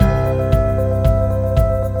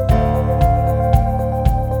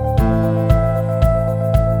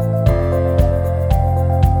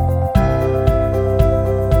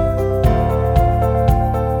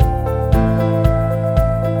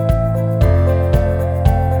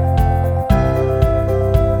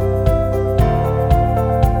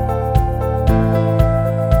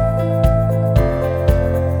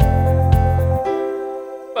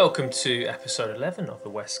to episode 11 of the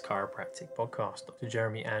West Chiropractic podcast. Dr.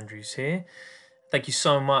 Jeremy Andrews here. Thank you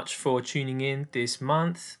so much for tuning in this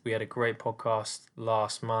month. We had a great podcast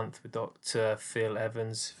last month with Dr. Phil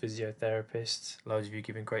Evans, physiotherapist. Loads of you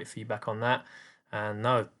giving great feedback on that. And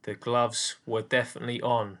no, the gloves were definitely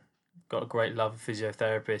on. Got a great love of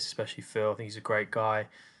physiotherapists, especially Phil. I think he's a great guy.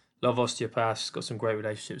 Love osteopaths, got some great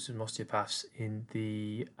relationships with osteopaths in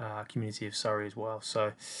the community of Surrey as well.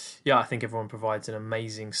 So, yeah, I think everyone provides an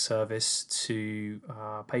amazing service to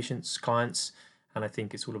patients, clients, and I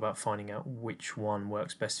think it's all about finding out which one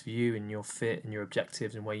works best for you and your fit and your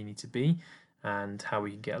objectives and where you need to be and how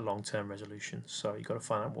we can get a long-term resolution. So you've got to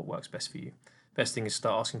find out what works best for you. Best thing is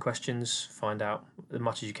start asking questions, find out as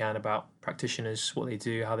much as you can about practitioners, what they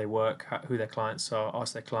do, how they work, who their clients are,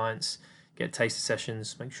 ask their clients, get taster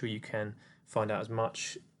sessions, make sure you can find out as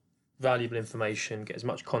much valuable information, get as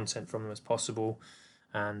much content from them as possible,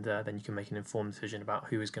 and then you can make an informed decision about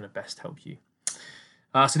who is going to best help you.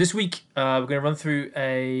 So this week, we're going to run through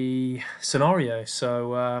a scenario.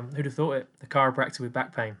 So who'd have thought it? The chiropractor with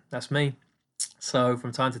back pain. That's me. So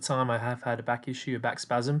from time to time, I have had a back issue, a back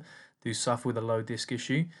spasm. Do suffer with a low disc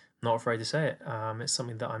issue. Not afraid to say it. It's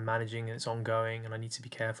something that I'm managing and it's ongoing, and I need to be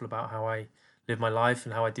careful about how I live my life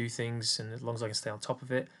and how I do things, and as long as I can stay on top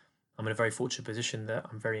of it, I'm in a very fortunate position that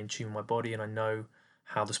I'm very in tune with my body and I know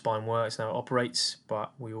how the spine works and how it operates,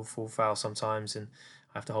 but we all fall foul sometimes, and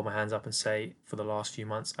I have to hold my hands up and say for the last few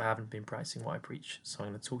months I haven't been practicing what I preach. So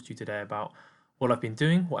I'm going to talk to you today about what I've been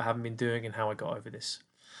doing, what I haven't been doing, and how I got over this.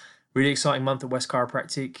 Really exciting month at West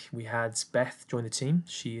Chiropractic. We had Beth join the team.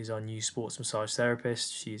 She is our new sports massage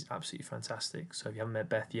therapist. She is absolutely fantastic. So if you haven't met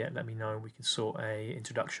Beth yet, let me know. We can sort a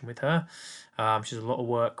introduction with her. She does a lot of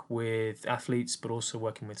work with athletes, but also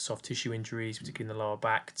working with soft tissue injuries, particularly in the lower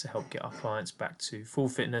back, to help get our clients back to full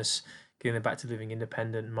fitness, getting them back to living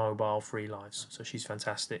independent, mobile, free lives. So she's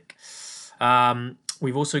fantastic.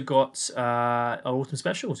 We've also got our autumn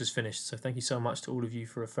special just finished. So thank you so much to all of you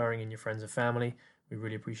for referring in your friends and family. We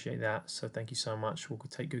really appreciate that. So thank you so much. We'll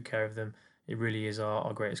take good care of them. It really is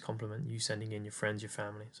our greatest compliment, you sending in your friends, your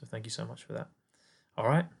family. So thank you so much for that. All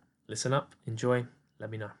right, listen up, enjoy, let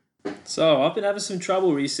me know. So I've been having some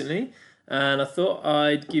trouble recently, and I thought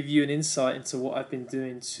I'd give you an insight into what I've been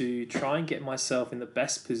doing to try and get myself in the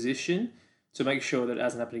best position to make sure that it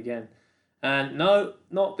doesn't happen again. And no,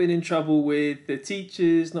 not been in trouble with the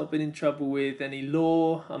teachers, not been in trouble with any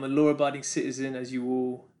law. I'm a law-abiding citizen, as you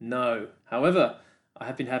all know. However, I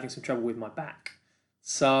have been having some trouble with my back.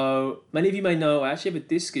 So many of you may know I actually have a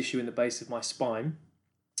disc issue in the base of my spine,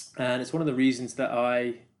 and it's one of the reasons that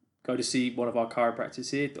I go to see one of our chiropractors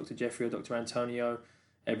here, Dr. Jeffrey or Dr. Antonio,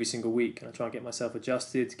 every single week, and I try and get myself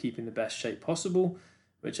adjusted to keep in the best shape possible,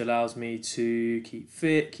 which allows me to keep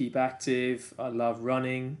fit, keep active. I love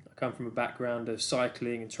running. I come from a background of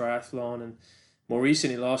cycling and triathlon, and more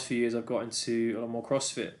recently, the last few years, I've got into a lot more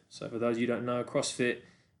CrossFit. So for those of you who don't know, CrossFit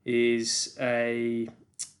is a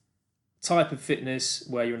type of fitness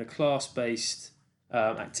where you're in a class-based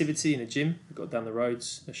activity in a gym. We've got down the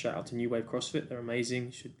roads. A shout out to New Wave CrossFit. They're amazing.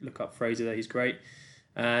 You should look up Fraser there. He's great.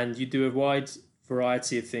 And you do a wide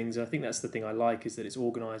variety of things. And I think that's the thing I like, is that it's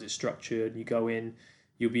organised, it's structured. You go in,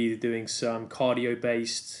 you'll be either doing some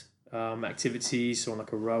cardio-based activities, so on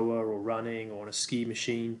like a rower or running or on a ski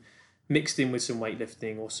machine, mixed in with some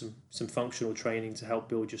weightlifting or some functional training to help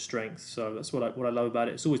build your strength. So that's what I love about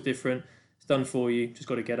it. It's always different. It's done for you. Just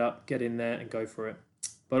got to get up, get in there and go for it.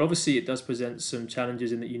 But obviously it does present some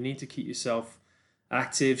challenges in that you need to keep yourself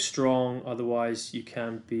active, strong, otherwise you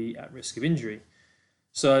can be at risk of injury.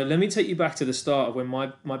 So let me take you back to the start of when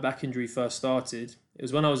my back injury first started. It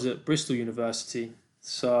was when I was at Bristol University.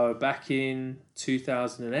 So back in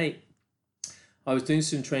 2008, I was doing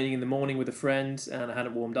some training in the morning with a friend and I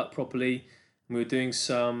hadn't warmed up properly. We were doing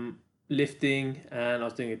some lifting and I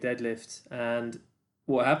was doing a deadlift. And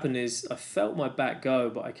what happened is I felt my back go,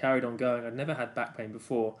 but I carried on going. I'd never had back pain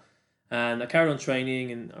before. And I carried on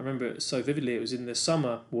training, and I remember it so vividly. It was in the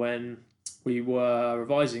summer when we were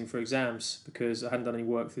revising for exams because I hadn't done any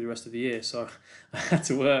work through the rest of the year. So I had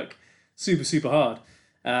to work super, super hard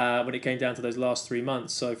when it came down to those last 3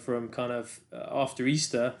 months. So from kind of after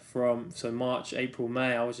Easter, so March, April,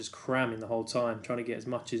 May, I was just cramming the whole time, trying to get as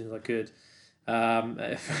much in as I could.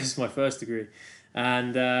 This is my first degree.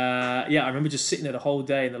 And I remember just sitting there the whole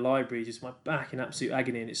day in the library, just my back in absolute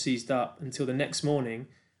agony, and it seized up until the next morning.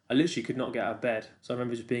 I literally could not get out of bed. So I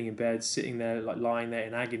remember just being in bed, sitting there, like lying there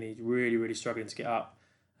in agony, really, really struggling to get up.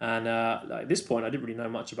 And at this point, I didn't really know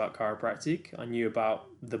much about chiropractic. I knew about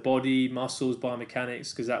the body, muscles, biomechanics,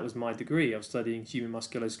 because that was my degree. I was studying human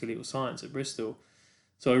musculoskeletal science at Bristol.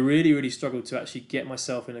 So I really, really struggled to actually get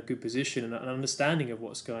myself in a good position and an understanding of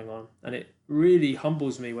what's going on. And it really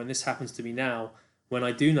humbles me when this happens to me now, when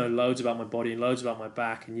I do know loads about my body and loads about my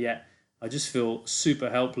back, and yet I just feel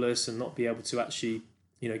super helpless and not be able to actually,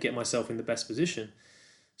 get myself in the best position.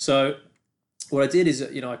 So what I did is,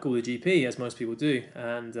 I called the GP, as most people do,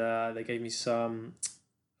 and they gave me some,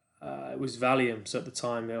 it was Valium, so at the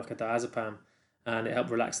time, like a diazepam, and it helped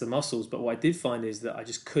relax the muscles. But what I did find is that I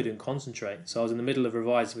just couldn't concentrate. So I was in the middle of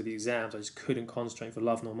revising for the exams. I just couldn't concentrate for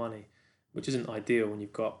love nor money, which isn't ideal when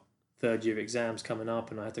you've got third year of exams coming up,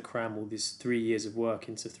 and I had to cram all these 3 years of work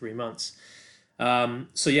into 3 months.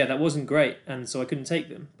 So yeah, that wasn't great, and so I couldn't take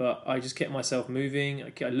them. But I just kept myself moving.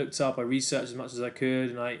 I looked up, I researched as much as I could,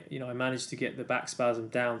 and I managed to get the back spasm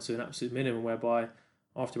down to an absolute minimum, whereby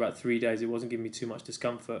after about 3 days, it wasn't giving me too much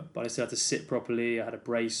discomfort. But I still had to sit properly. I had a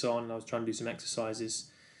brace on, and I was trying to do some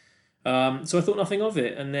exercises. So I thought nothing of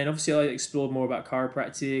it, and then obviously I explored more about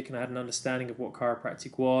chiropractic, and I had an understanding of what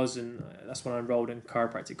chiropractic was, and that's when I enrolled in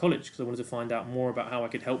chiropractic college, because I wanted to find out more about how I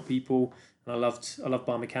could help people, and I loved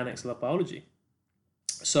biomechanics, I love biology.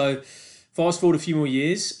 So fast forward a few more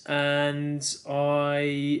years, and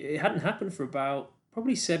it hadn't happened for about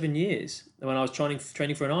probably 7 years when I was training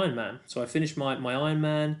for an Ironman. So I finished my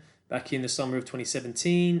Ironman back in the summer of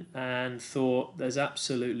 2017 and thought there's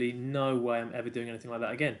absolutely no way I'm ever doing anything like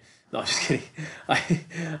that again. No, I'm just kidding.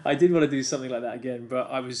 I did want to do something like that again, but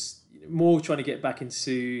I was more trying to get back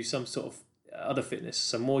into some sort of other fitness,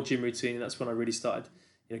 so more gym routine. And that's when I really started,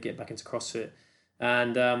 getting back into CrossFit.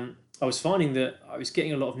 And I was finding that I was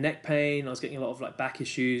getting a lot of neck pain, I was getting a lot of like back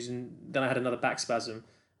issues, and then I had another back spasm.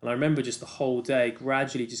 And I remember just the whole day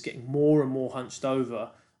gradually just getting more and more hunched over,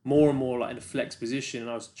 more and more like in a flex position. And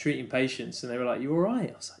I was treating patients, and they were like, "You all right?"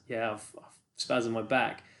 I was like, "Yeah, I've spasmed my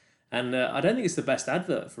back." And I don't think it's the best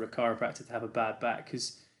advert for a chiropractor to have a bad back,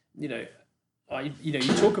 because you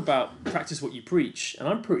talk about practice what you preach, and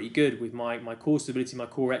I'm pretty good with my core stability, my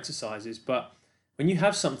core exercises. But when you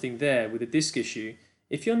have something there with a disc issue,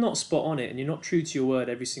 if you're not spot on it and you're not true to your word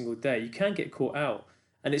every single day, you can get caught out.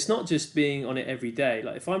 And it's not just being on it every day.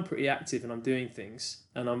 Like if I'm pretty active and I'm doing things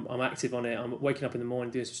and I'm active on it, I'm waking up in the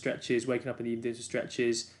morning doing some stretches, waking up in the evening doing some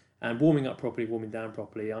stretches, and warming up properly, warming down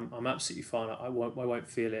properly, I'm absolutely fine. I won't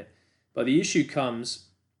feel it. But the issue comes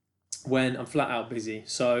when I'm flat out busy.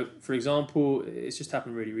 So for example, it's just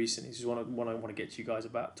happened really recently. This is what I want to get to you guys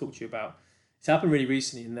about, talk to you about. It's happened really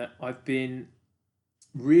recently in that I've been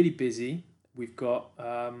really busy. We've got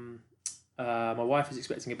my wife is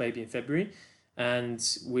expecting a baby in February, and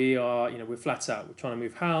we are, we're flat out. We're trying to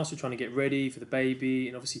move house. We're trying to get ready for the baby,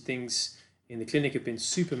 and obviously things in the clinic have been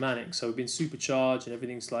super manic. So we've been supercharged, and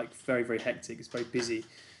everything's like very, very hectic. It's very busy.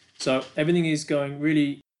 So everything is going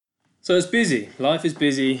really. So it's busy. Life is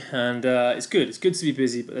busy, and it's good. It's good to be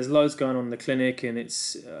busy, but there's loads going on in the clinic, and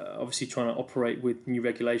it's obviously trying to operate with new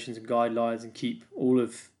regulations and guidelines and keep all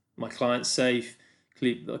of my clients safe,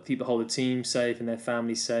 keep the whole of the team safe and their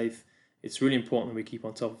families safe. It's really important that we keep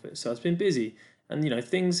on top of it. So it's been busy, and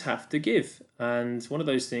things have to give. And one of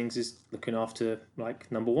those things is looking after,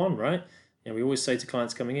 like, number one, right? We always say to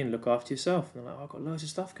clients coming in, look after yourself. And they're like, oh, I've got loads of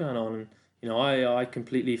stuff going on, and I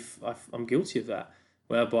completely, I'm guilty of that,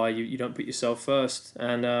 whereby you don't put yourself first.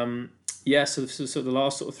 And so the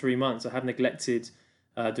last sort of 3 months, I have neglected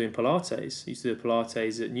doing Pilates. I used to do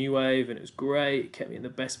Pilates at New Wave, and it was great. It kept me in the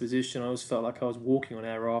best position. I always felt like I was walking on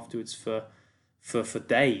air afterwards for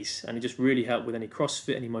days, and it just really helped with any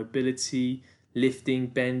CrossFit, any mobility, lifting,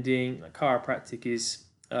 bending. Like, chiropractic is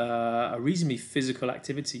a reasonably physical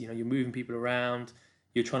activity. You're moving people around,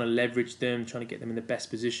 you're trying to leverage them, trying to get them in the best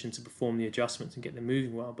position to perform the adjustments and get them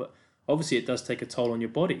moving well. But obviously it does take a toll on your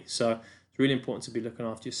body, so it's really important to be looking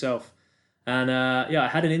after yourself. And I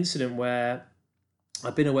had an incident where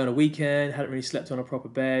I'd been away on a weekend, hadn't really slept on a proper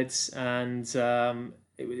bed, and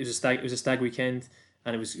it was a stag weekend,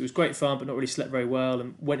 and it was great fun, but not really slept very well.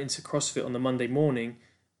 And went into CrossFit on the Monday morning,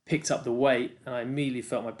 picked up the weight, and I immediately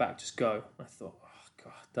felt my back just go. I thought, oh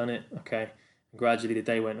God, done it, okay. And gradually the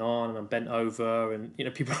day went on, and I'm bent over, and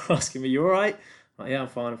people are asking me, "You all right?" I'm like, yeah, I'm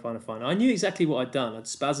fine. I knew exactly what I'd done. I'd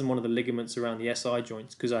spasmed one of the ligaments around the SI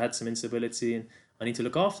joints because I had some instability, and I need to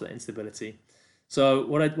look after that instability. So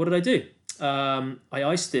what did I do? I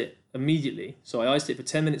iced it immediately. So I iced it for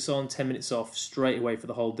 10 minutes on, 10 minutes off, straight away for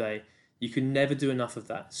the whole day. You can never do enough of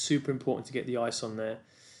that. Super important to get the ice on there.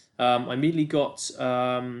 I immediately got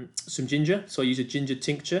some ginger. So I use a ginger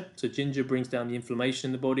tincture. So ginger brings down the inflammation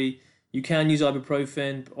in the body. You can use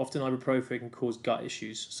ibuprofen, but often ibuprofen can cause gut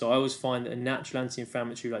issues. So I always find that a natural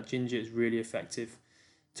anti-inflammatory like ginger is really effective.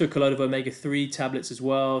 Took a load of omega-3 tablets as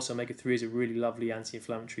well. So omega-3 is a really lovely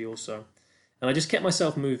anti-inflammatory also. And I just kept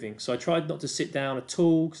myself moving. So I tried not to sit down at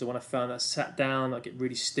all, because when I found that I sat down, I get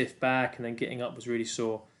really stiff back, and then getting up was really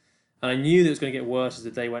sore. And I knew that it was going to get worse as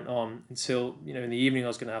the day went on, until, in the evening I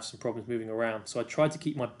was going to have some problems moving around. So I tried to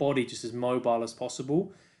keep my body just as mobile as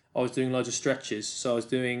possible. I was doing loads of stretches. So I was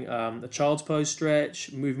doing a child's pose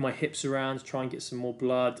stretch, moving my hips around to try and get some more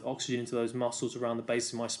blood, oxygen into those muscles around the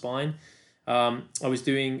base of my spine. I was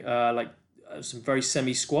doing some very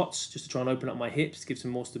semi squats just to try and open up my hips to give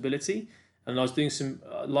some more stability. And I was doing some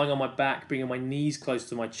lying on my back, bringing my knees close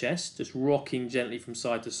to my chest, just rocking gently from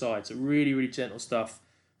side to side. So really, really gentle stuff.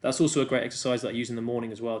 That's also a great exercise that I use in the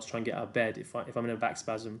morning as well to try and get out of bed if I'm in a back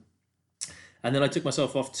spasm. And then I took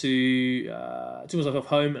myself off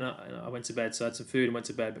home, and I went to bed. So I had some food and went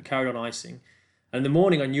to bed, but carried on icing. And in the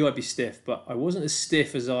morning I knew I'd be stiff, but I wasn't as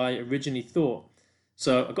stiff as I originally thought.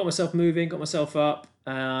 So I got myself moving, got myself up,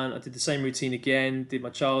 and I did the same routine again. Did my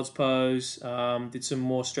child's pose, did some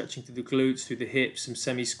more stretching through the glutes, through the hips, some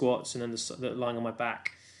semi squats, and then the lying on my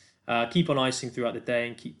back. Keep on icing throughout the day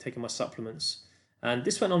and keep taking my supplements. And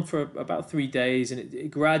this went on for about 3 days, and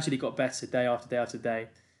it gradually got better day after day after day.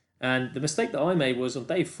 And the mistake that I made was on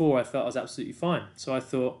day 4, I felt I was absolutely fine. So I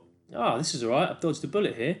thought, this is all right. I've dodged a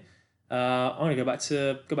bullet here. I'm going to go back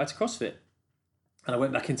to CrossFit. And I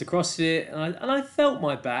went back into CrossFit, and I felt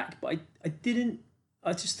my back, but I didn't.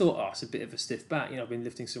 I just thought, it's a bit of a stiff back. I've been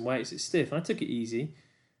lifting some weights, it's stiff. And I took it easy.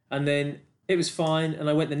 And then it was fine. And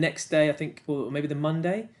I went the next day, I think, or maybe the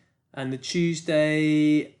Monday, and the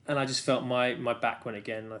Tuesday, and I just felt my back went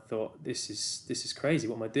again. And I thought, this is crazy.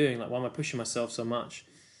 What am I doing? Why am I pushing myself so much?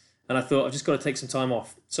 And I thought, I've just got to take some time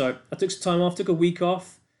off. So I took some time off, took a week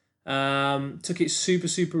off, took it super,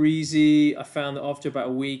 super easy. I found that after about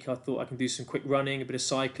a week, I thought I can do some quick running, a bit of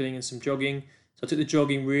cycling and some jogging. So I took the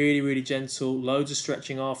jogging really, really gentle, loads of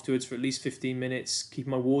stretching afterwards for at least 15 minutes,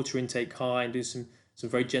 keeping my water intake high and doing some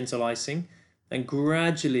very gentle icing. And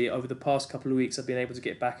gradually, over the past couple of weeks, I've been able to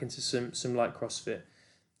get back into some light CrossFit.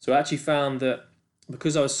 So I actually found that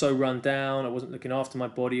because I was so run down, I wasn't looking after my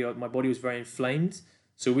body was very inflamed.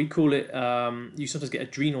 So we call it, you sometimes get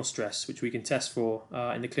adrenal stress, which we can test for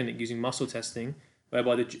in the clinic using muscle testing,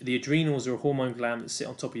 whereby the adrenals are a hormone gland that sit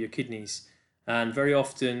on top of your kidneys. And very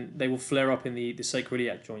often they will flare up in the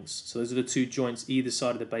sacroiliac joints. So those are the 2 joints either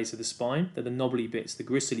side of the base of the spine. They're the knobbly bits, the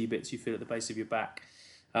gristly bits you feel at the base of your back.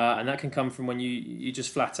 And that can come from when you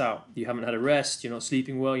just flat out. You haven't had a rest, you're not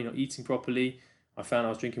sleeping well, you're not eating properly. I found I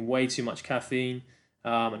was drinking way too much caffeine,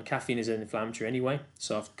 and caffeine is an inflammatory anyway.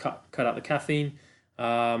 So I've cut out the caffeine.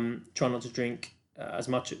 Try not to drink as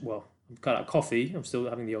much. Well, I've cut out coffee. I'm still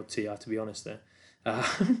having the odd tea, I have to be honest there.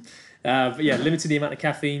 But yeah, limited the amount of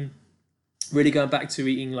caffeine. Really going back to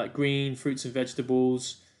eating like green fruits and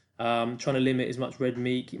vegetables. Trying to limit as much red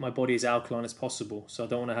meat, keep my body as alkaline as possible. So I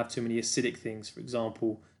don't want to have too many acidic things. For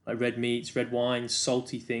example, like red meats, red wines,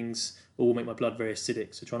 salty things all make my blood very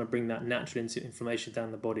acidic. So trying to bring that natural inflammation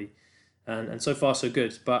down the body. And so far so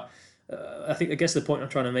good. But I guess the point I'm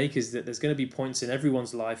trying to make is that there's going to be points in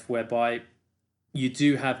everyone's life whereby you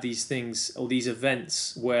do have these things or these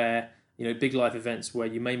events where, big life events where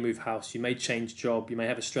you may move house, you may change job, you may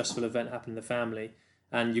have a stressful event happen in the family,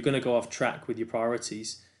 and you're going to go off track with your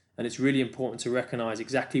priorities. And it's really important to recognize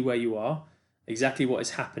exactly where you are, exactly what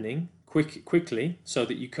is happening quickly, so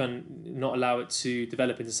that you can not allow it to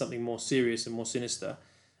develop into something more serious and more sinister,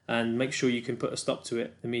 and make sure you can put a stop to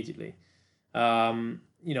it immediately. I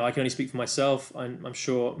can only speak for myself. I'm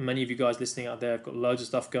sure many of you guys listening out there have got loads of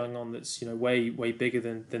stuff going on that's way bigger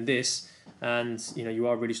than this, and you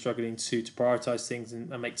are really struggling to prioritize things and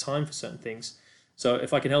make time for certain things. So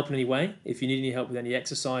if I can help in any way, if you need any help with any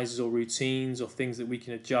exercises or routines or things that we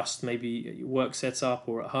can adjust, maybe at your work setup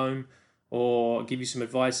or at home, or give you some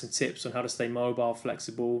advice and tips on how to stay mobile,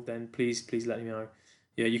 flexible, then please let me know.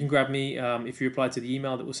 Yeah, you can grab me if you reply to the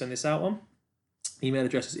email that we'll send this out on. Email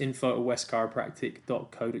address is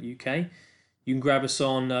info@westchiropractic.co.uk. You can grab us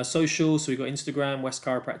on social. So we've got Instagram, West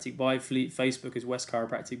Chiropractic Byfleet. Facebook is West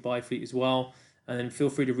Chiropractic Byfleet as well. And then feel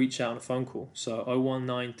free to reach out on a phone call. So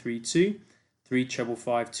 01932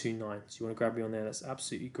 35529. So you want to grab me on there, that's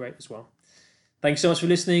absolutely great as well. Thanks so much for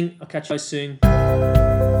listening. I'll catch you guys soon.